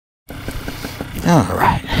All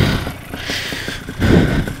right.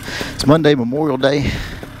 It's Monday, Memorial Day,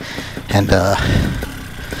 and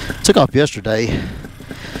took off yesterday.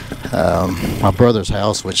 My brother's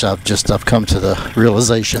house, which I've come to the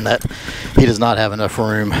realization that he does not have enough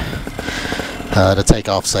room to take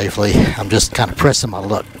off safely. I'm just kind of pressing my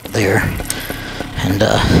luck there, and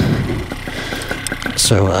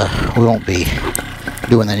so we won't be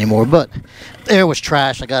doing that anymore. But the air was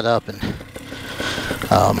trash. I got up and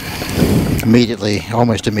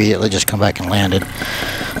almost immediately just come back and landed.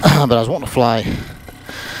 But I was wanting to fly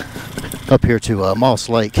up here to Moss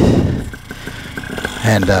Lake,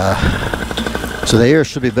 and so the air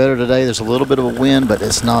should be better today. There's a little bit of a wind, but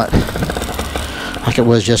it's not like it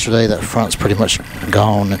was yesterday. That front's pretty much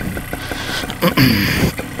gone.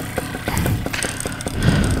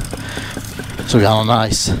 So we got a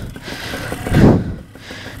nice,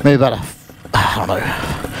 maybe about a, I don't know,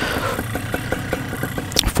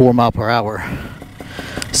 4 mile per hour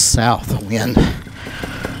south wind,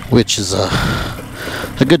 which is a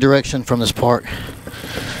good direction from this park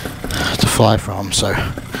to fly from. So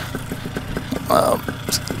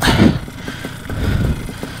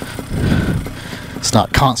it's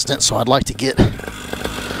not constant, so I'd like to get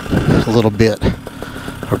a little bit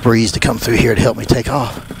of breeze to come through here to help me take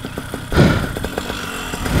off.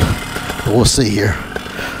 But we'll see here.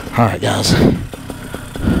 All right, guys.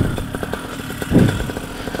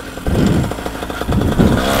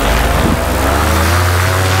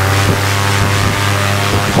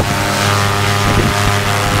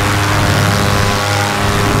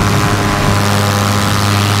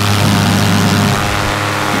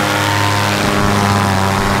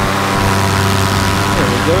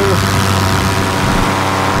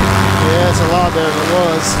 Yeah, it's a lot better than it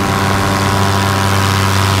was.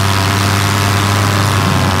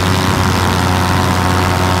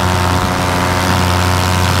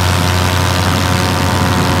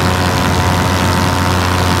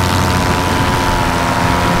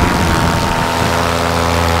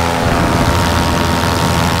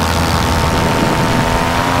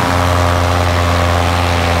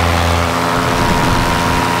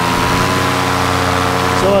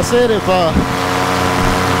 So I said if the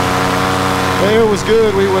air was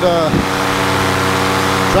good, we would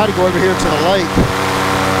try to go over here to the lake.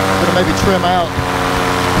 Gonna maybe trim out.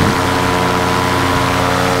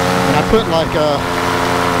 And I put like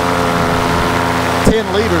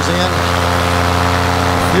 10 liters in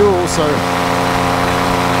fuel, so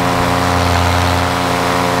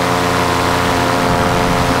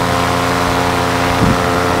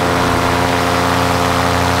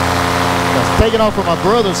taking off from my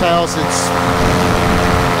brother's house. It's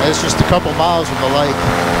just a couple miles from the lake.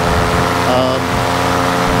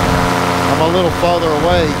 I'm a little farther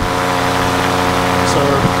away, so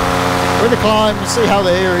we're gonna climb and see how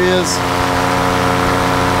the air is.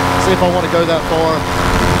 See if I want to go that far. I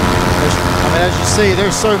mean, as you see,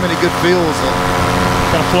 there's so many good fields that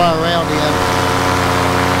kind of fly around in.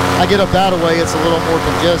 I get up that way, it's a little more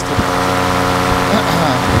congested.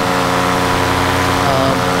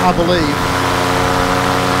 I believe.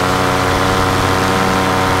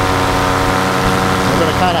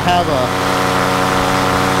 Kind of have a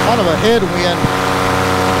headwind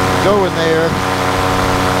going there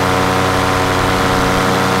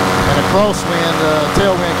and a crosswind,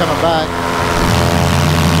 tailwind coming back.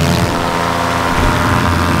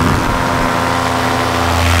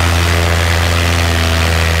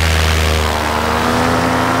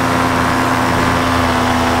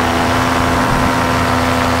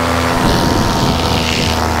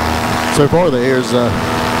 So far the air's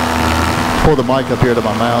pull the mic up here to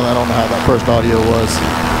my mouth. I don't know how that first audio was.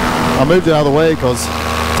 I moved it out of the way because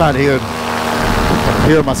I'm trying to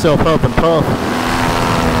hear myself huff and puff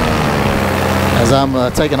as I'm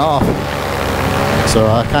taking off. So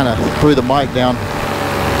I kind of threw the mic down.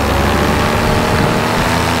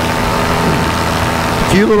 A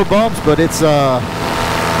few little bumps, but it's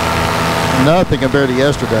nothing compared to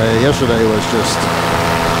yesterday. Yesterday was just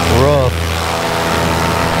rough.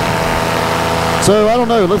 So I don't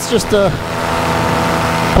know, let's just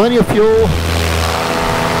plenty of fuel,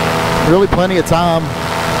 really plenty of time.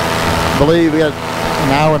 I believe we got an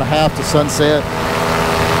hour and a half to sunset.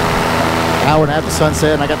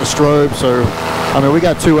 And I got the strobe, so I mean we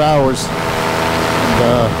got 2 hours.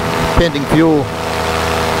 And pending fuel,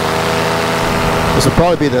 this will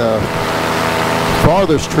probably be the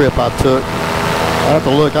farthest trip I took. I have to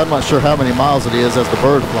look. I'm not sure how many miles it is as the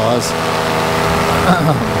bird flies.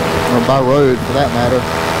 Or by road for that matter.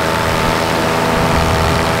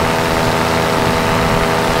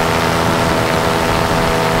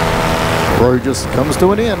 Road just comes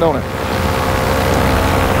to an end, don't it?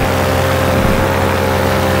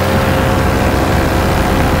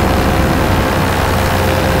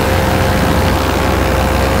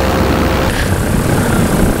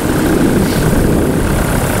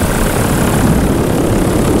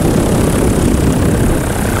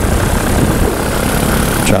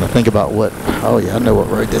 Trying to think about what. Oh yeah, I know what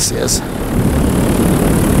road this is.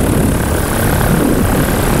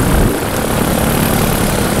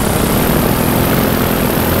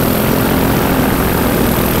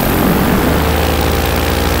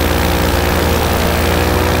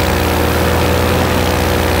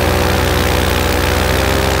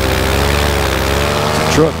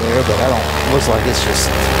 Truck there, but I don't. Looks like it's just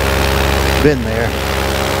been there.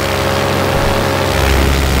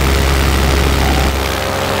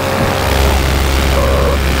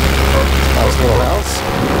 Nice little house.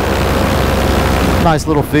 Nice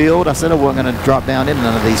little field. I said I wasn't going to drop down into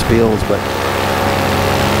none of these fields, but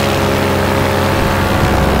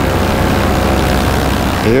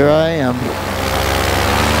here I am.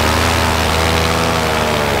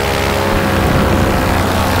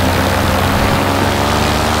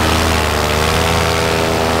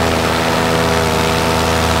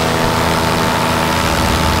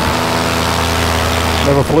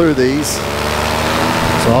 Never flew these,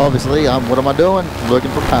 so obviously what am I doing?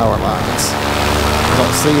 Looking for power lines.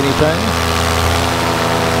 Don't see anything.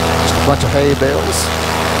 Just a bunch of hay bales.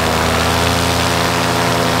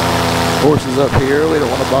 Horses up here, we don't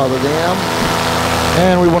want to bother them,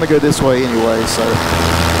 and we want to go this way anyway, so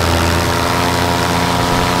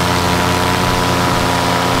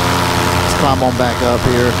let's climb on back up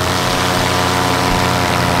here.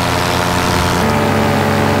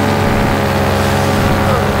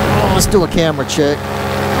 Let's do a camera check.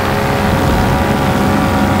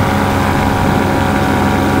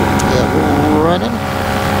 Yeah, we're running.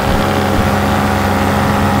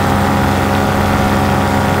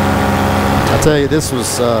 I tell you, this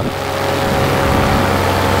was, like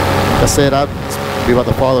I said, I'd be about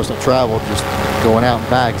the farthest I've traveled, just going out and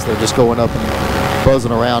back instead of just going up and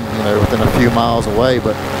buzzing around, you know, within a few miles away.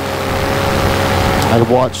 But I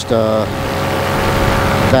watched that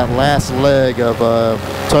last leg of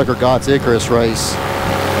Tucker Gott's Icarus race,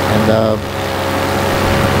 and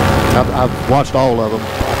I've watched all of them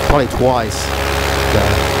probably twice.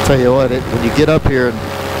 Tell you what, when you get up here and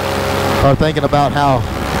are thinking about how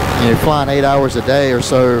you're flying 8 hours a day or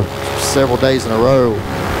so, several days in a row,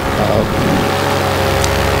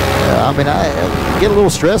 I mean, I get a little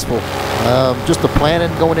stressful. Just the planning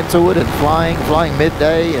going into it and flying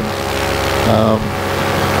midday, and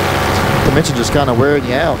the mention just kind of wearing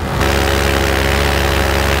you out.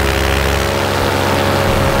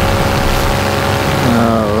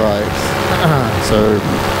 Alright, so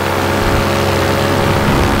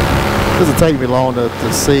it doesn't take me long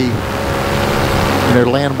to see, you know,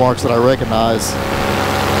 landmarks that I recognize,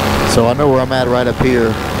 so I know where I'm at right up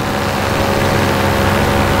here.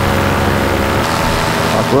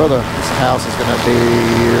 My brother's house is going to be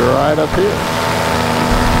right up here.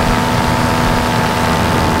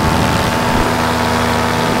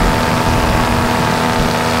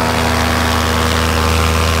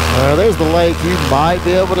 There's the lake. You might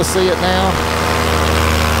be able to see it now.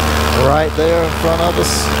 Right there in front of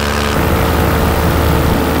us.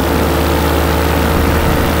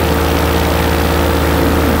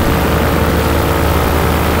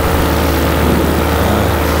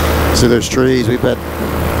 See those trees?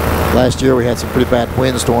 Last year we had some pretty bad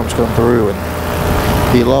windstorms come through,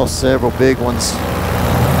 and he lost several big ones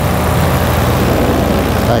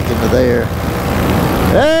back into there.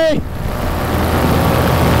 Hey!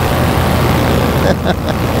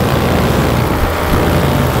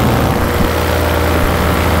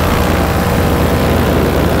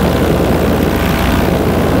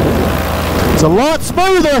 It's a lot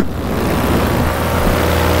smoother.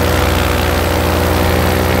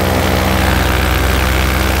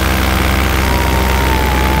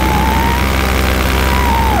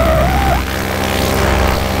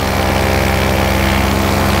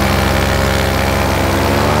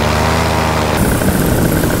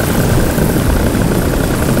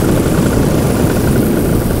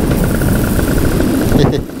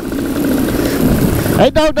 Hey,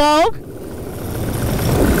 dog.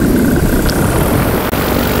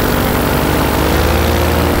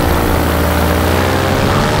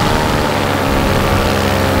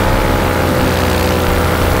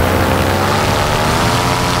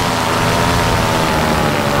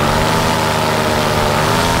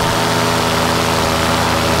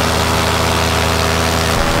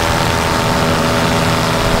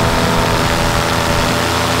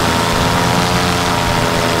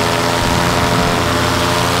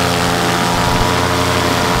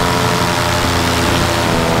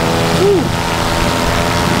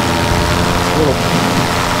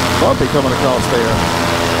 Bumpy coming across there.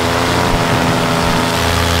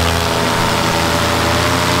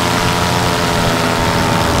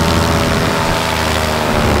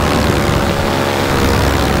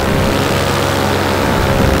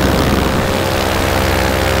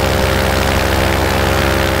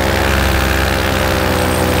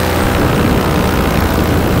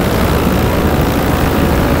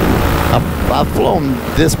 I've flown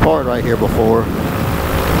this part right here before.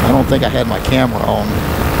 I don't think I had my camera on.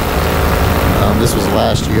 This was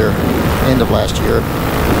last year, end of last year.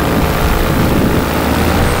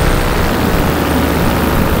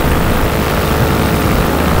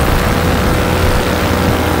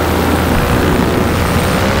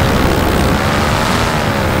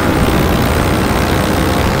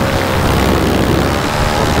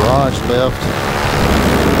 Garage left.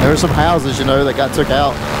 There are some houses, you know, that got took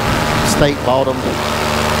out. State bought them.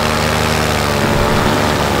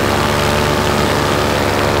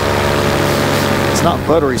 It's not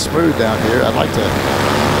buttery smooth down here.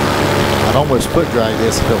 I'd almost foot drag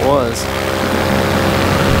this if it was.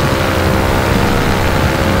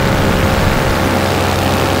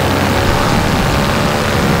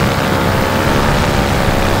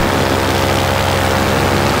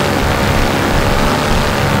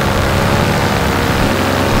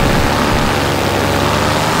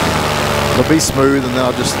 It'll be smooth, and then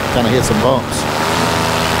I'll just kind of hit some bumps.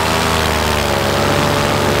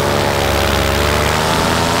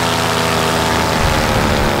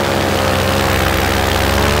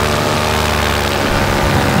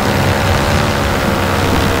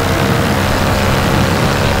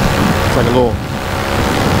 It's like a little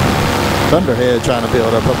thunderhead trying to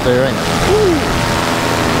build up there, ain't it? Woo!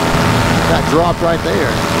 That dropped right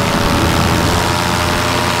there.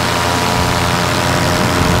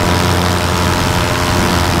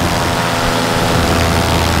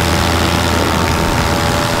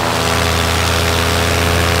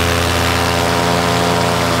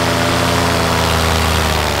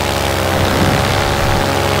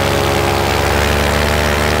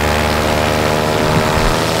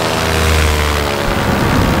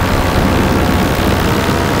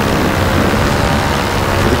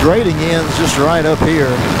 Grading ends just right up here.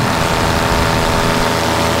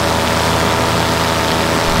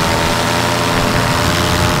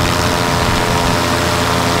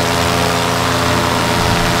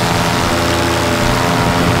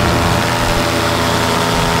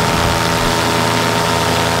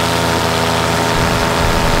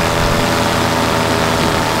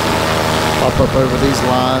 Pop up over these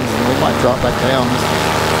lines and we might drop back down.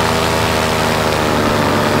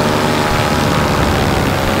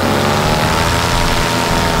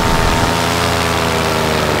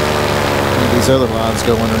 These other lines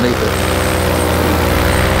go underneath it.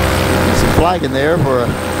 Some flagging there for a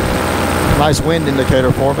nice wind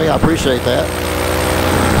indicator for me. I appreciate that.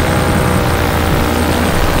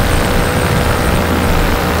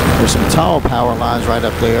 There's some tall power lines right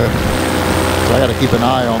up there, so I got to keep an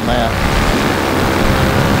eye on that.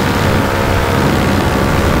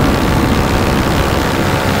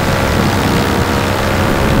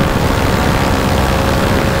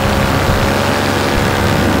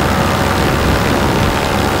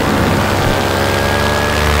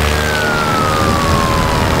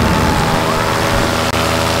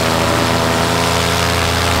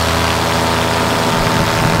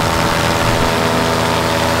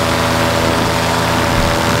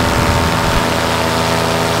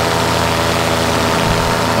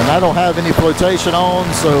 I don't have any flotation on,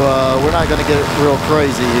 so we're not going to get real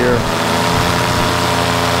crazy here.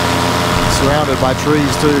 Surrounded by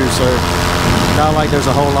trees too, so not like there's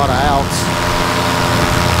a whole lot of outs.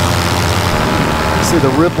 See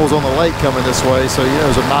the ripples on the lake coming this way, so you know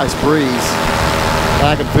there's a nice breeze.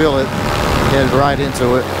 I can feel it, headed right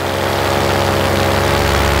into it.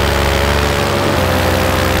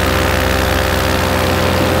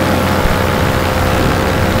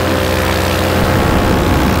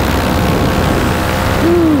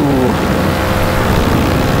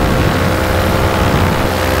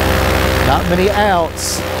 Not many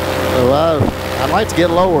outs, so I'd like to get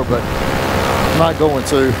lower, but I'm not going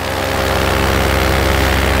to.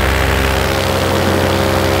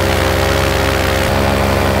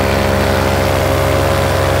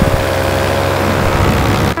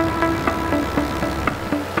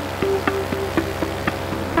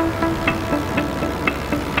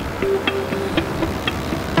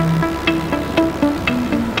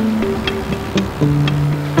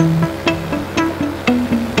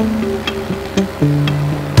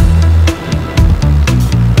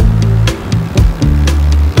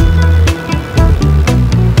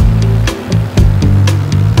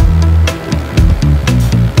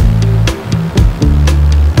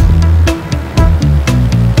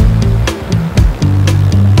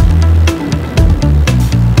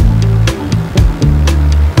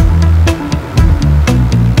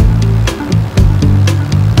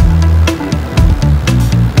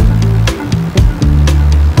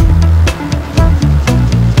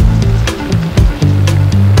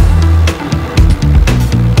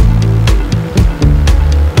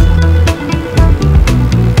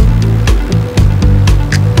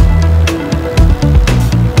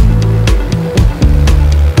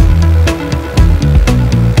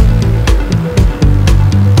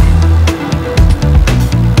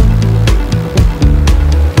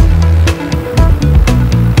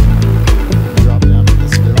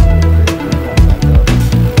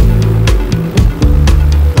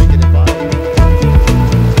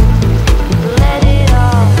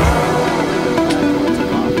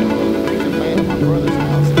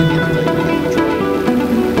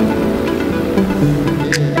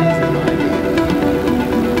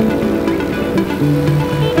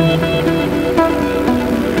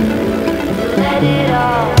 Let it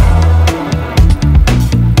all.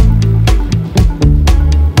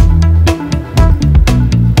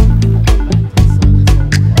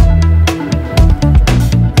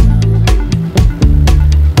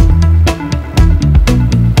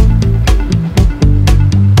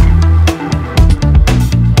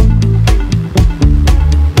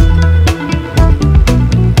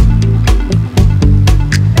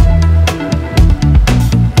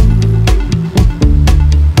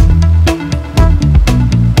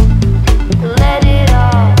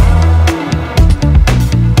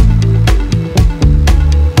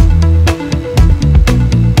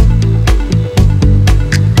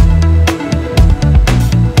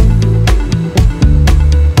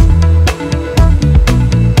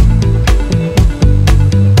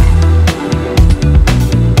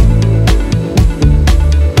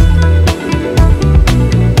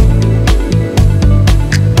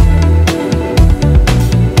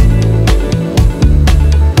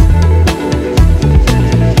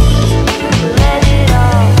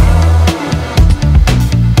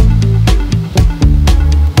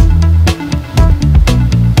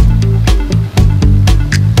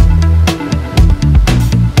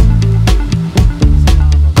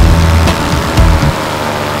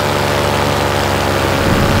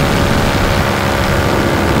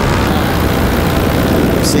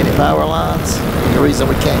 See any power lines? Any reason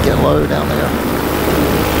we can't get low down there?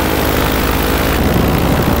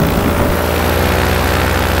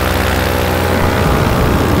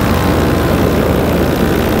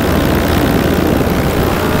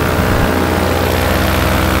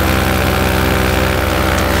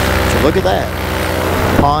 So look at that.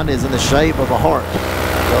 The pond is in the shape of a heart.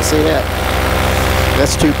 Y'all see that?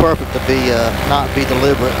 That's too perfect to be not be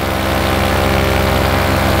deliberate.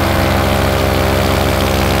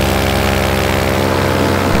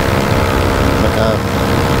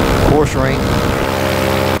 Horse ring.